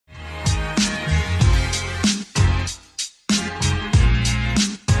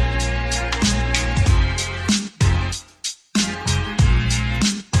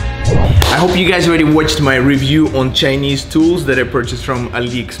hope you guys already watched my review on Chinese tools that I purchased from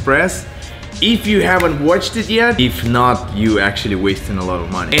AliExpress. If you haven't watched it yet, if not, you actually wasting a lot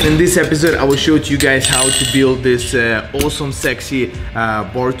of money. And in this episode, I will show to you guys how to build this awesome, sexy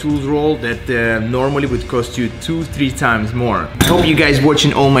bar tools roll that normally would cost you 2-3 times more. I hope you guys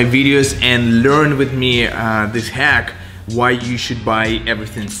watching all my videos and learn with me this hack why you should buy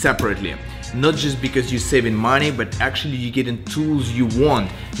everything separately. Not just because you're saving money, but actually you're getting tools you want,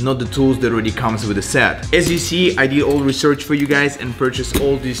 not the tools that already comes with a set. As you see, I did all research for you guys and purchased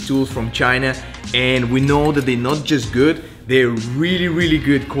all these tools from China, and we know that they're not just good, they're really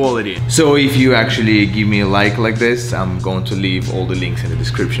good quality. So if you actually give me a like this, I'm going to leave all the links in the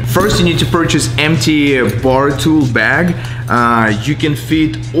description. First, you need to purchase empty bar tool bag. You can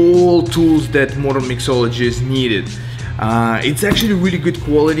fit all tools that modern mixologists needed. It's actually really good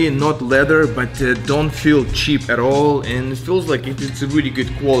quality, not leather, but don't feel cheap at all, and it feels like it's a really good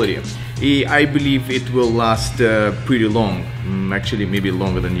quality. I believe it will last pretty long, actually maybe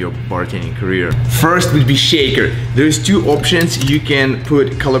longer than your bartending career. First would be shaker. There's two options. You can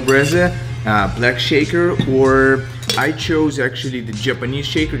put COLLABS black shaker, or I chose actually the Japanese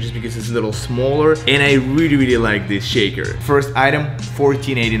shaker just because it's a little smaller, and I really like this shaker. First item,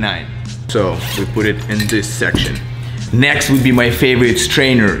 $14.89. So we put it in this section. Next would be my favorite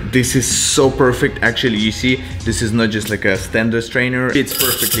strainer. This is so perfect. Actually, you see, this is not just like a standard strainer. It's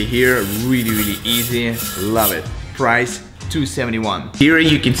perfectly here, really easy. Love it. Price $2.71. Here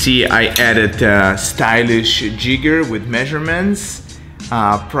you can see I added stylish jigger with measurements.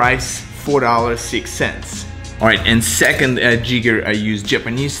 Price $4.06. All right, and second jigger I use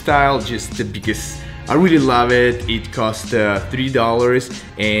Japanese style just because I really love it. It costs $3,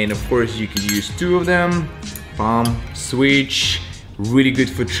 and of course you can use two of them. Switch, really good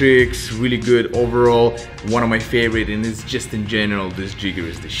for tricks, really good overall, one of my favorite, and it's just in general, this jigger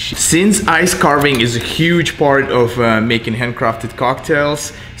is the shit. Since ice carving is a huge part of making handcrafted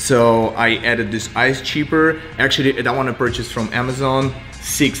cocktails, so I added this ice chipper. Actually, that one I purchased from Amazon,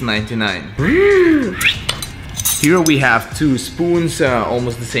 $6.99. Here we have two spoons,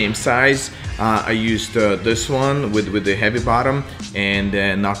 almost the same size. I used this one with the heavy bottom, and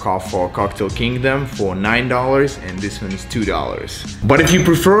knockoff for Cocktail Kingdom for $9, and this one is $2. But if you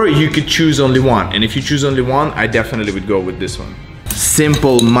prefer, you could choose only one, and if you choose only one, I definitely would go with this one.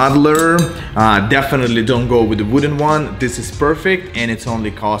 Simple muddler, definitely don't go with the wooden one. This is perfect, and it's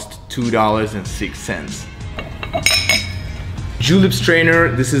only cost $2.06. Julep strainer,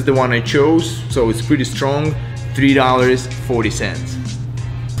 this is the one I chose, so it's pretty strong, $3.40.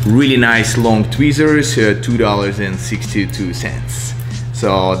 Really nice long tweezers, $2.62.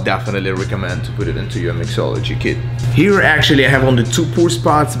 So definitely recommend to put it into your mixology kit. Here actually I have only 2 pour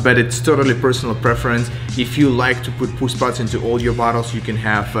spots, but it's totally personal preference. If you like to put pour spots into all your bottles, you can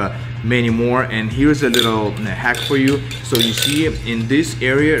have many more. And here's a little hack for you. So you see in this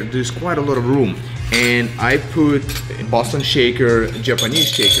area there's quite a lot of room, and I put Boston shaker, Japanese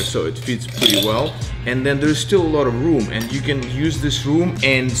shaker, so it fits pretty well. And then there's still a lot of room, and you can use this room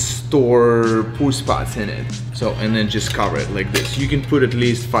and store pour spots in it. So, and then just cover it like this. You can put at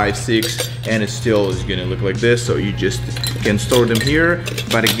least 5-6, and it still is gonna look like this. So you just can store them here.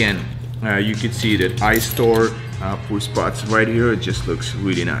 But again, you can see that I store pour spots right here. It just looks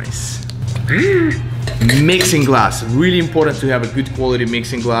really nice. Mixing glass, really important to have a good quality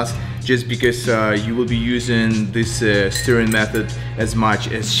mixing glass, just because you will be using this stirring method as much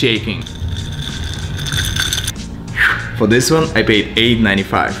as shaking. For this one, I paid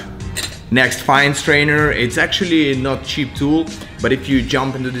 $8.95. Next, fine strainer. It's actually not cheap tool, but if you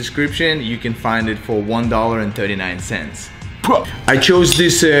jump in the description, you can find it for $1.39. I chose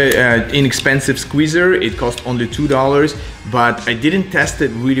this inexpensive squeezer. It cost only $2, but I didn't test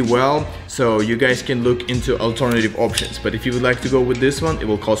it really well, so you guys can look into alternative options. But if you would like to go with this one, it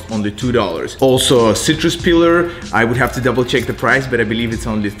will cost only $2. Also, a citrus peeler. I would have to double check the price, but I believe it's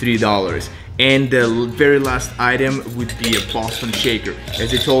only $3. And the very last item would be a Boston shaker.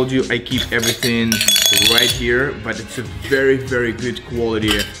 As I told you, I keep everything right here, but it's a very good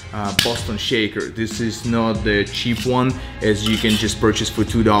quality Boston shaker. This is not the cheap one, as you can just purchase for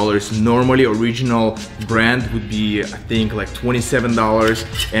 $2. Normally original brand would be, I think, like $27,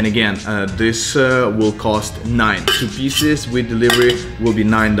 and again this will cost $9. 2 pieces with delivery will be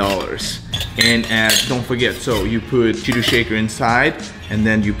 $9. And don't forget, so you put Cheeto shaker inside, and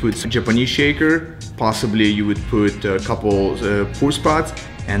then you put some Japanese shaker, possibly you would put a couple pour spots,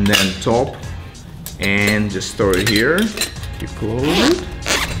 and then top, and just store it here. You close it,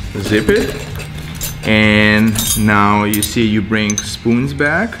 zip it, and now you see you bring spoons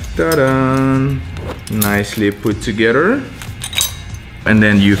back. Ta-da! Nicely put together. And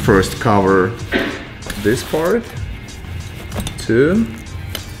then you first cover this part, 2,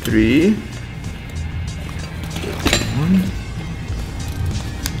 3, 1.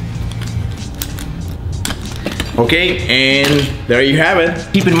 Okay, and there you have it.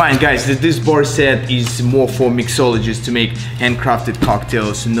 Keep in mind, guys, that this bar set is more for mixologists to make handcrafted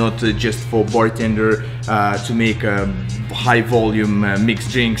cocktails, not just for bartender to make high volume mixed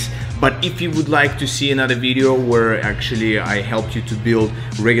drinks. But if you would like to see another video where actually I helped you to build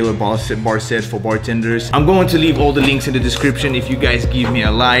regular bar set for bartenders, I'm going to leave all the links in the description if you guys give me a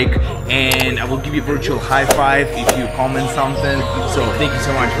like, and I will give you a virtual high five if you comment something. So thank you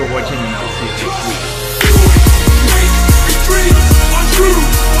so much for watching, and I'll see you next week.